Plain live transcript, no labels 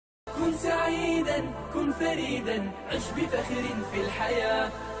كن سعيدا كن فريدا عش بفخر في الحياة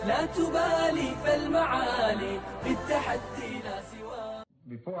لا تبالي فالمعالي بالتحدي لا سواه.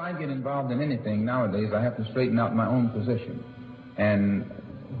 Before I get involved in anything nowadays, I have to straighten out my own position, and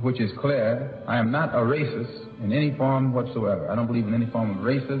which is clear. I am not a racist in any form whatsoever. I don't believe in any form of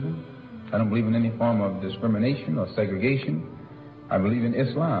racism. I don't believe in any form of discrimination or segregation. I believe in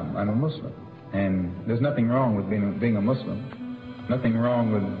Islam. I'm a Muslim. And there's nothing wrong with being a Muslim. Nothing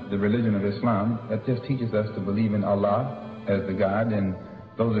wrong with the religion of Islam. That just teaches us to believe in Allah as the God. And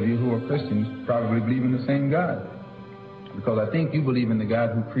those of you who are Christians probably believe in the same God. Because I think you believe in the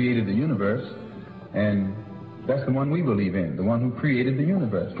God who created the universe. And that's the one we believe in, the one who created the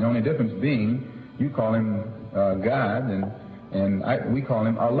universe. The only difference being you call him God and we call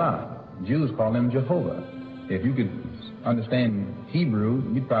him Allah. Jews call him Jehovah. If you could understand Hebrew,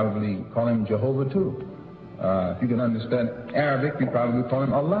 you'd probably call him Jehovah too. If you can understand Arabic, you'd probably call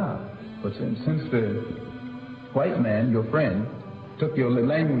him Allah. But since the white man, your friend, took your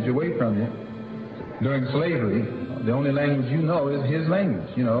language away from you during slavery, the only language you know is his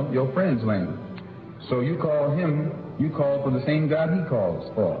language, your friend's language. So you call for the same God he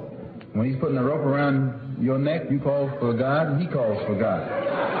calls for. When he's putting a rope around your neck, you call for God, and he calls for God.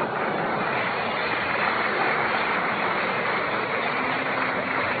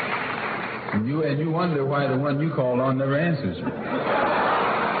 And you wonder why the one you call on never answers you.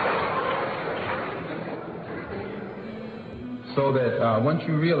 So that once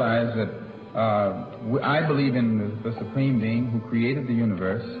you realize that I believe in the Supreme Being who created the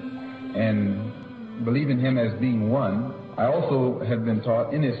universe and believe in him as being one, I also have been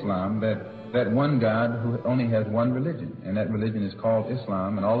taught in Islam that one God who only has one religion, and that religion is called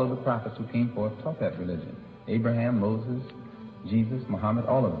Islam, and all of the prophets who came forth taught that religion. Abraham, Moses, Jesus, Muhammad,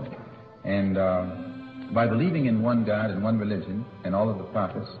 all of them. And by believing in one God and one religion and all of the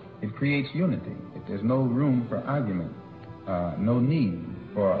prophets, it creates unity. There's no room for argument, no need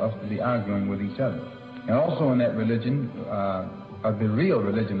for us to be arguing with each other. And also in that religion, of the real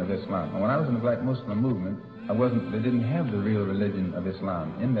religion of Islam. And when I was in the Black Muslim movement, they didn't have the real religion of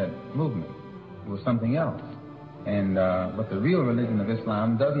Islam in that movement. It was something else. And but the real religion of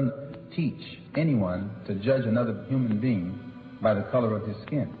Islam doesn't teach anyone to judge another human being by the color of his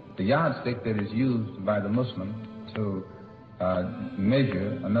skin. The yardstick that is used by the Muslim to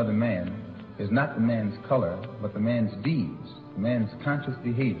measure another man is not the man's color, but the man's deeds, the man's conscious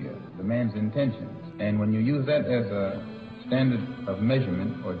behavior, the man's intentions. And when you use that as a standard of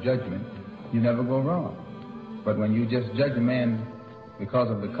measurement or judgment, you never go wrong. But when you just judge a man because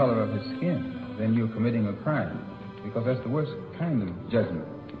of the color of his skin, then you're committing a crime, because that's the worst kind of judgment.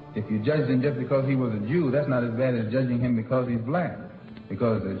 If you judge him just because he was a Jew, that's not as bad as judging him because he's black.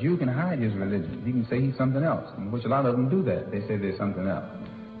 Because a Jew can hide his religion. He can say he's something else, which a lot of them do that. They say they're something else.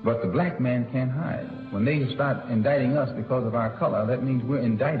 But the black man can't hide. When they start indicting us because of our color, that means we're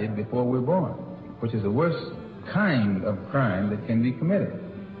indicted before we're born, which is the worst kind of crime that can be committed.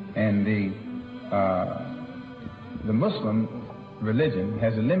 And the Muslim religion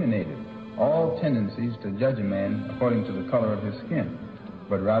has eliminated all tendencies to judge a man according to the color of his skin,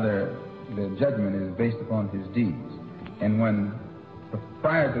 but rather the judgment is based upon his deeds. And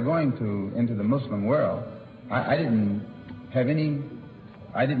prior to going into the Muslim world, Elijah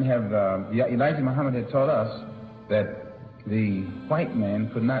Muhammad had taught us that the white man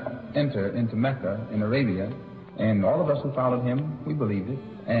could not enter into Mecca in Arabia, and all of us who followed him, we believed it.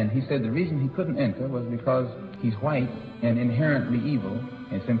 And he said the reason he couldn't enter was because he's white and inherently evil,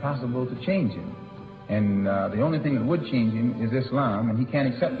 and it's impossible to change him. And the only thing that would change him is Islam, and he can't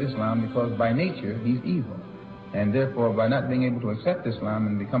accept Islam because by nature he's evil. And therefore, by not being able to accept Islam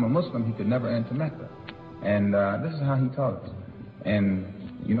and become a Muslim, he could never enter Mecca. And this is how he taught us. And,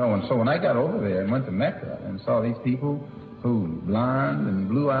 and so when I got over there and went to Mecca and saw these people who blonde and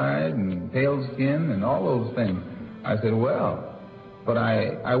blue-eyed and pale skin and all those things, I said, well, but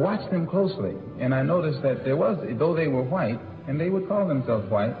I watched them closely, and I noticed that there was, though they were white, and they would call themselves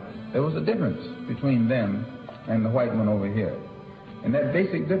white, there was a difference between them and the white one over here. And that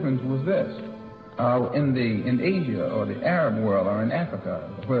basic difference was this. In Asia or the Arab world or in Africa,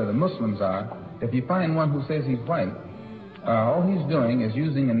 where the Muslims are, if you find one who says he's white, all he's doing is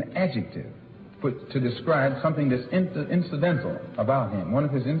using an adjective to describe something that's incidental about him, one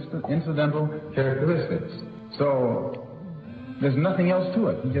of his incidental characteristics. So there's nothing else to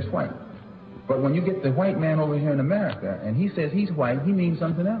it. He's just white. But when you get the white man over here in America and he says he's white, he means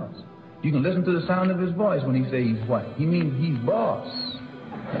something else. You can listen to the sound of his voice when he says he's white. He means he's boss.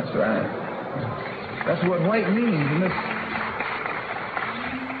 That's right. That's what white means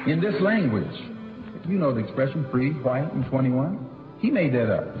in this language. You know the expression free, white, and 21. He made that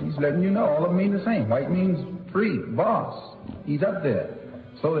up. He's letting you know all of them mean the same. White means free, boss. He's up there.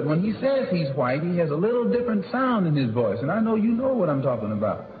 So that when he says he's white, he has a little different sound in his voice. And I know you know what I'm talking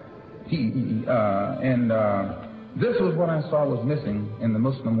about. This was what I saw was missing in the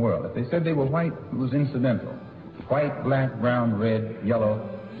Muslim world. If they said they were white, it was incidental. White, black, brown, red, yellow.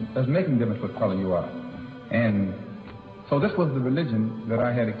 It doesn't make any difference what color you are. And so this was the religion that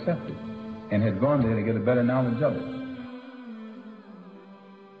I had accepted and had gone there to get a better knowledge of it.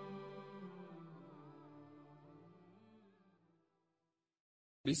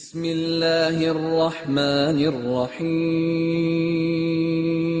 بسم الله الرحمن الرحيم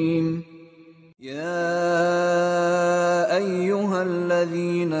يا أيها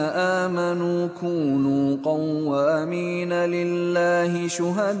الذين آمنوا كونوا قوامين لله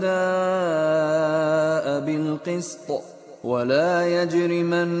شهداء بالقسط ولا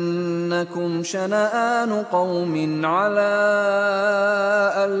يجرمنكم شنآن قوم على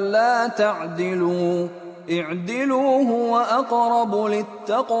ألا تعدلوا اعدلوا هو أقرب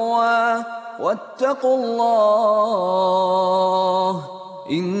للتقوى واتقوا الله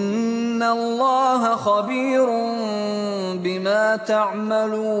إن الله خبير بما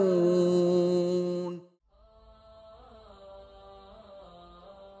تعملون.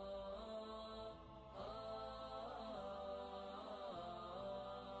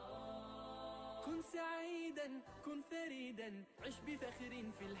 كن سعيدا كن فريدا عش بفخر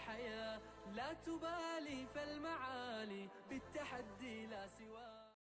في الحياة لا تبالي فالمعالي بالتحدي لا سواه.